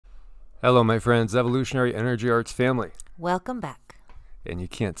Hello, my friends, Evolutionary Energy Arts family. Welcome back. And you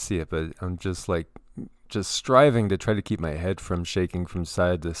can't see it, but I'm just striving to try to keep my head from shaking from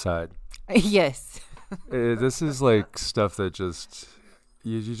side to side. Yes. This is like stuff that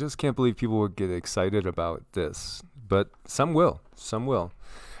you just can't believe people would get excited about this. But some will. Some will.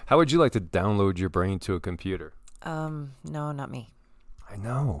 How would you like to download your brain to a computer? No, not me. I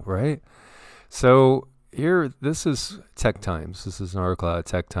know, right? So here, this is Tech Times. This is an article out of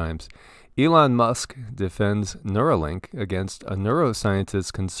Tech Times. Elon Musk defends Neuralink against a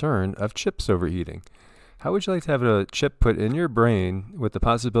neuroscientist's concern of chips overheating. How would you like to have a chip put in your brain with the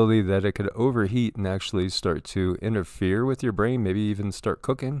possibility that it could overheat and actually start to interfere with your brain, maybe even start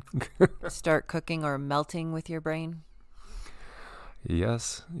cooking? Start cooking or melting with your brain?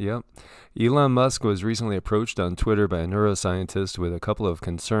 Yes, yep. Elon Musk was recently approached on Twitter by a neuroscientist with a couple of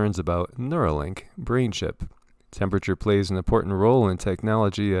concerns about Neuralink brain chip. Temperature plays an important role in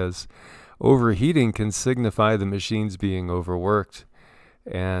technology, as overheating can signify the machine's being overworked.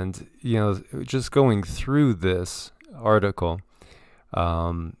 And, just going through this article,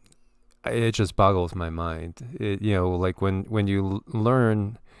 it just boggles my mind. Like when you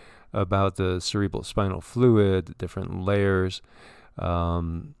learn about the cerebral spinal fluid, the different layers,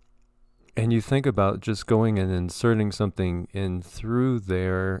 and you think about just going and inserting something in through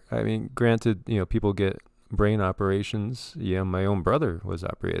there. I mean, granted, people get brain operations. My own brother was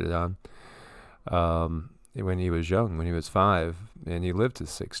operated on when he was young, when he was 5, and he lived to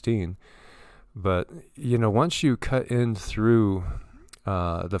 16. But, once you cut in through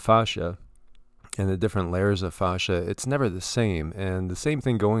the fascia and the different layers of fascia, it's never the same. And the same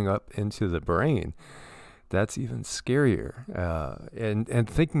thing going up into the brain. That's even scarier. And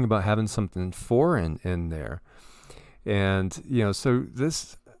thinking about having something foreign in there. And, so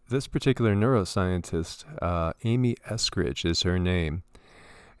this particular neuroscientist, Amy Eskridge is her name,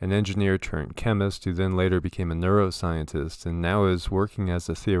 an engineer turned chemist who then later became a neuroscientist and now is working as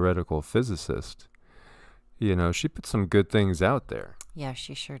a theoretical physicist. She put some good things out there. Yeah,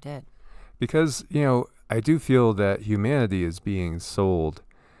 she sure did. Because, I do feel that humanity is being sold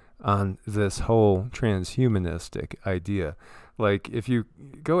on this whole transhumanistic idea. Like, if you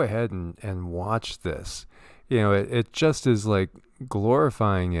go ahead and watch this, it just is like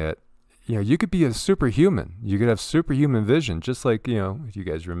glorifying it. You could be a superhuman. You could have superhuman vision, just like, if you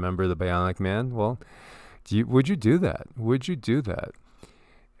guys remember the Bionic Man. Well, would you do that? Would you do that?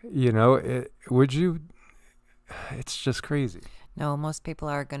 Would you? It's just crazy. No, most people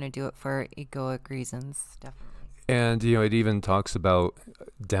are going to do it for egoic reasons, definitely. And, it even talks about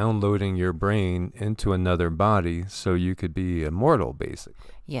downloading your brain into another body so you could be immortal, basically.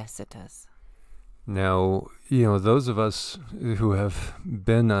 Yes, it does. Now, those of us who have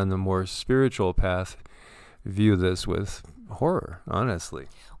been on the more spiritual path view this with horror, honestly.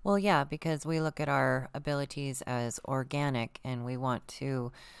 Well, yeah, because we look at our abilities as organic and we want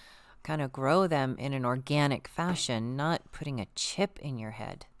to kind of grow them in an organic fashion, not putting a chip in your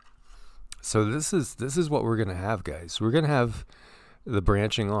head. So this is what we're going to have, guys. We're going to have the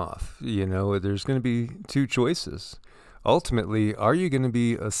branching off. There's going to be two choices. Ultimately, are you going to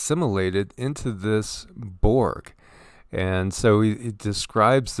be assimilated into this Borg? And so he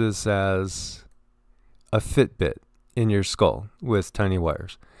describes this as a Fitbit in your skull with tiny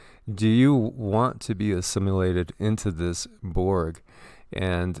wires. Do you want to be assimilated into this Borg?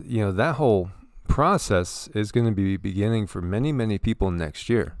 And, that whole process is going to be beginning for many, many people next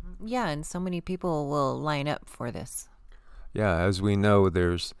year. Yeah, and so many people will line up for this. Yeah, as we know,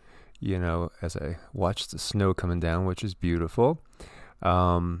 there's, as I watch the snow coming down, which is beautiful,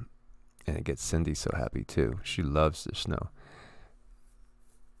 and it gets Cindy so happy too. She loves the snow.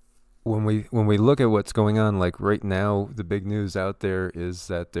 When we look at what's going on, like right now, the big news out there is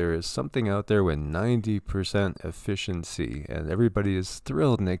that there is something out there with 90% efficiency, and everybody is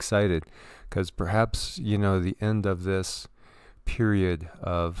thrilled and excited because perhaps, the end of this period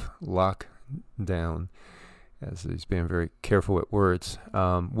of lockdown, as he's being very careful with words,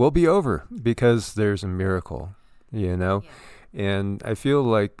 will be over because there's a miracle, Yeah. And I feel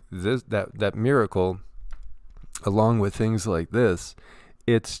like that miracle, along with things like this,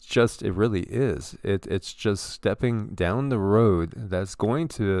 it really is. It's just stepping down the road that's going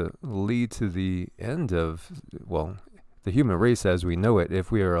to lead to the end of, well, the human race as we know it,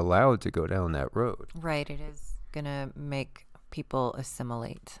 if we are allowed to go down that road. Right, it is going to make people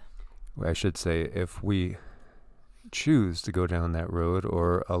assimilate. I should say, if we choose to go down that road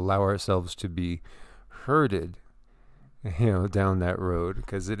or allow ourselves to be herded, down that road,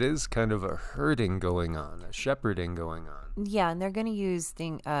 because it is kind of a herding going on, a shepherding going on. Yeah, and they're going to use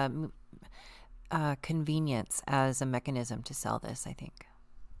convenience as a mechanism to sell this, I think.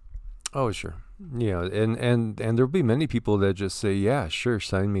 Oh, sure. And there'll be many people that just say, yeah, sure,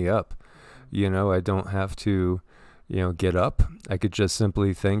 sign me up. I don't have to, get up. I could just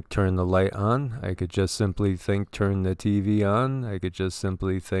simply think, turn the light on. I could just simply think, turn the TV on. I could just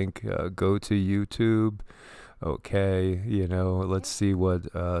simply think, go to YouTube. Okay, let's see what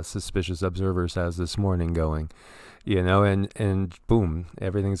Suspicious Observers has this morning going. And boom,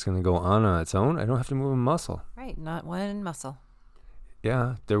 everything's going to go on its own. I don't have to move a muscle. Right, not one muscle.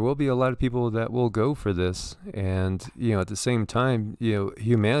 Yeah, there will be a lot of people that will go for this. And, at the same time,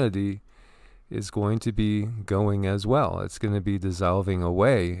 humanity is going to be going as well. It's going to be dissolving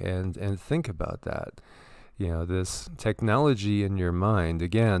away. And think about that. This technology in your mind,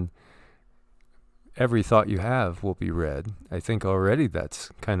 again, every thought you have will be read. I think already that's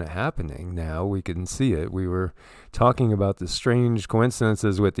kind of happening now. We can see it. We were talking about the strange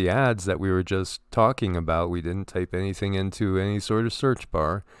coincidences with the ads that we were just talking about. We didn't type anything into any sort of search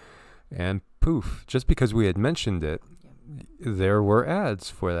bar, and poof, just because we had mentioned it, there were ads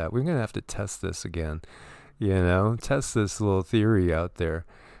for that. We're going to have to test this again, test this little theory out there.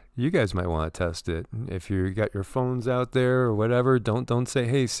 You guys might want to test it. If you got your phones out there or whatever, don't say,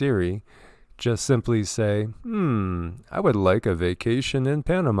 hey, Siri. Just simply say, I would like a vacation in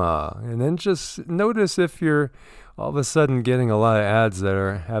Panama. And then just notice if you're all of a sudden getting a lot of ads that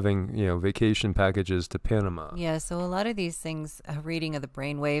are having, vacation packages to Panama. Yeah, so a lot of these things, reading of the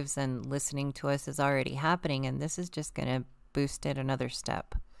brain waves and listening to us is already happening, and this is just going to boost it another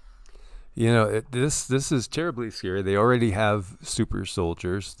step. This is terribly scary. They already have super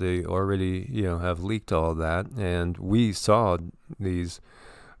soldiers. They already, have leaked all that. And we saw these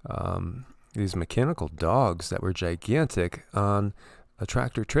mechanical dogs that were gigantic on a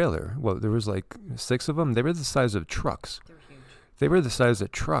tractor trailer. Well, there was like 6 of them. They were the size of trucks. They were huge. They were the size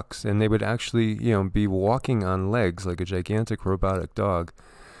of trucks, and they would actually, be walking on legs like a gigantic robotic dog.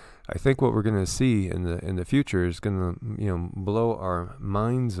 I think what we're going to see in the future is going to, blow our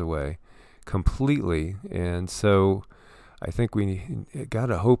minds away completely. And so I think we got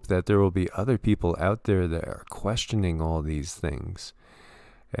to hope that there will be other people out there that are questioning all these things.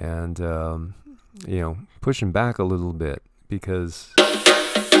 And, pushing back a little bit, because there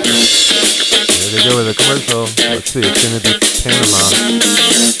they go with a commercial. Let's see, it's going to be Panama. I'm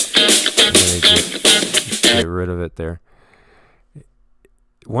going to get rid of it there.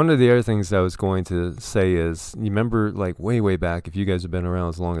 One of the other things I was going to say is, you remember, like, way back, if you guys have been around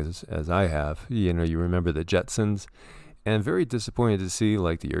as long as I have, you remember the Jetsons. And very disappointed to see,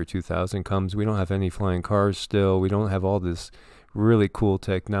 like, the year 2000 comes. We don't have any flying cars still. We don't have all this really cool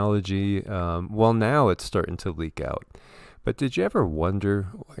technology. Well, now it's starting to leak out. But did you ever wonder,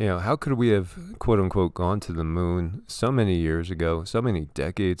 how could we have, quote unquote, gone to the moon so many years ago, so many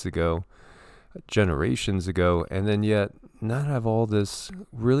decades ago, generations ago, and then yet not have all this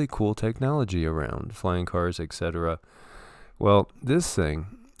really cool technology around, flying cars, etc.? Well, this thing,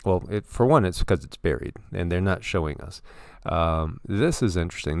 for one, it's because it's buried and they're not showing us. This is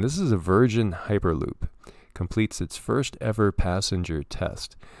interesting. This is a Virgin Hyperloop. Completes its first ever passenger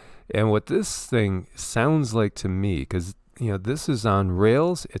test. And what this thing sounds like to me, because, this is on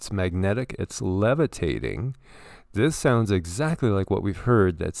rails, it's magnetic, it's levitating. This sounds exactly like what we've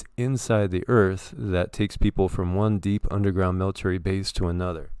heard that's inside the Earth that takes people from one deep underground military base to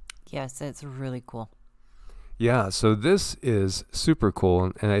another. Yes, it's really cool. Yeah, so this is super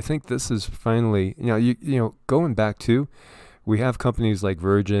cool. And I think this is finally, going back to, we have companies like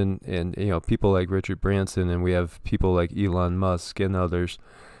Virgin and, people like Richard Branson, and we have people like Elon Musk and others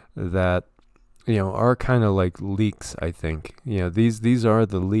that, are kind of like leaks, I think. These are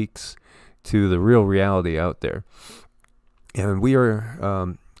the leaks to the real reality out there. And we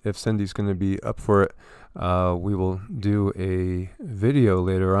are, if Cindy's going to be up for it, we will do a video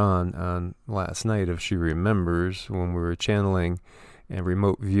later on last night, if she remembers, when we were channeling and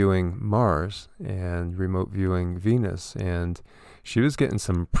remote viewing Mars and remote viewing Venus. And she was getting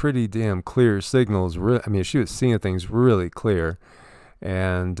some pretty damn clear signals. She was seeing things really clear.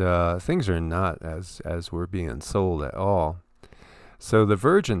 And things are not as we're being sold at all. So the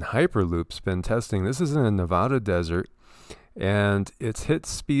Virgin Hyperloop's been testing. This is in the Nevada desert. And it's hit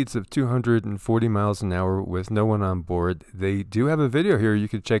speeds of 240 miles an hour with no one on board. They do have a video here. You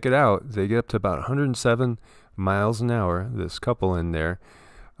could check it out. They get up to about 107 miles an hour, this couple in there.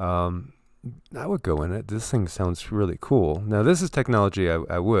 I would go in it. This thing sounds really cool. Now, this is technology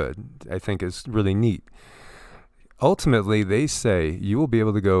I think is really neat. Ultimately, they say you will be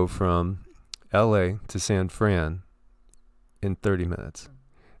able to go from LA to San Fran in 30 minutes.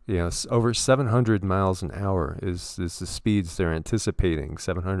 Over 700 miles an hour is the speeds they're anticipating,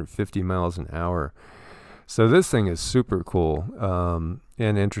 750 miles an hour. So this thing is super cool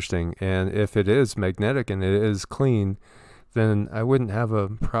and interesting. And if it is magnetic and it is clean, then I wouldn't have a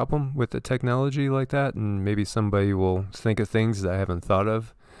problem with the technology like that. And maybe somebody will think of things that I haven't thought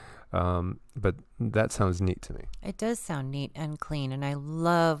of. But that sounds neat to me. It does sound neat and clean. And I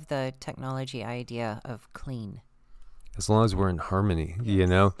love the technology idea of clean. As long as we're in harmony, you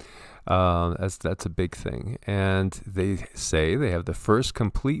know, that's a big thing. And they say they have the first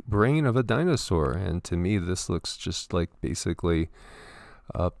complete brain of a dinosaur. And to me, this looks just like basically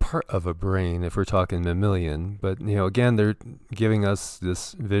a part of a brain if we're talking mammalian. But, you know, again, they're giving us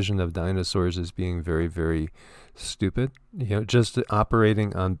this vision of dinosaurs as being very, very stupid, you know, just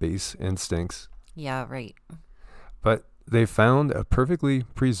operating on base instincts. Yeah, right. But they found a perfectly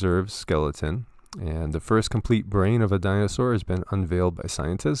preserved skeleton. And the first complete brain of a dinosaur has been unveiled by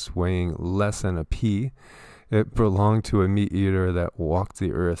scientists, weighing less than a pea. It belonged to a meat eater that walked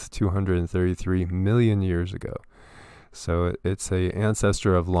the earth 233 million years ago. So it's a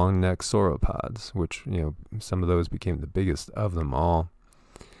ancestor of long-necked sauropods, which, you know, some of those became the biggest of them all.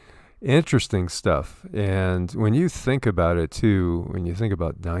 Interesting stuff. And when you think about it too, when you think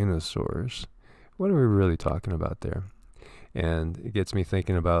about dinosaurs, what are we really talking about there? And it gets me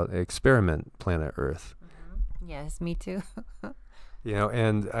thinking about experiment planet Earth. Yes, me too. You know,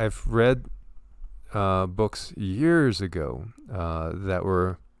 and I've read books years ago that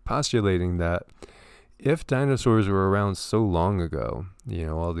were postulating that if dinosaurs were around so long ago, you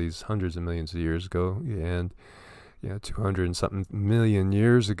know, all these hundreds of millions of years ago, and, you know, 200 and something million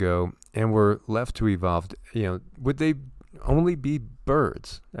years ago, and were left to evolve, you know, would they only be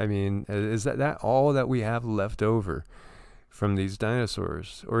birds? I mean, is that all that we have left over from these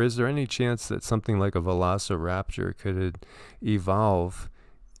dinosaurs? Or is there any chance that something like a velociraptor could evolve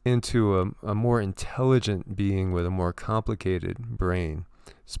into a more intelligent being with a more complicated brain?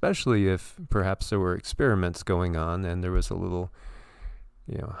 Especially if perhaps there were experiments going on and there was a little,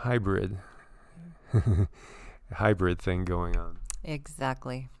 you know, hybrid thing going on.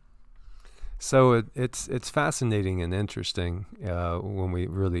 Exactly. So it's fascinating and interesting when we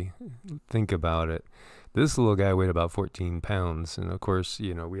really think about it. This little guy weighed about 14 pounds. And of course,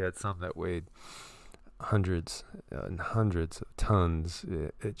 you know, we had some that weighed hundreds and hundreds of tons.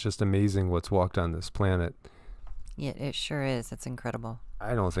 It's just amazing what's walked on this planet. Yeah, it sure is. It's incredible.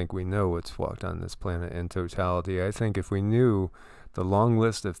 I don't think we know what's walked on this planet in totality. I think if we knew the long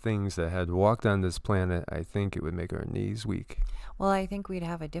list of things that had walked on this planet, I think it would make our knees weak. Well, I think we'd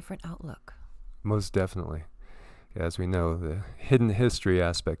have a different outlook. Most definitely. As we know, the hidden history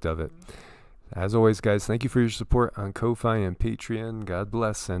aspect of it. As always, guys, thank you for your support on Ko-Fi and Patreon. God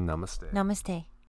bless and namaste. Namaste.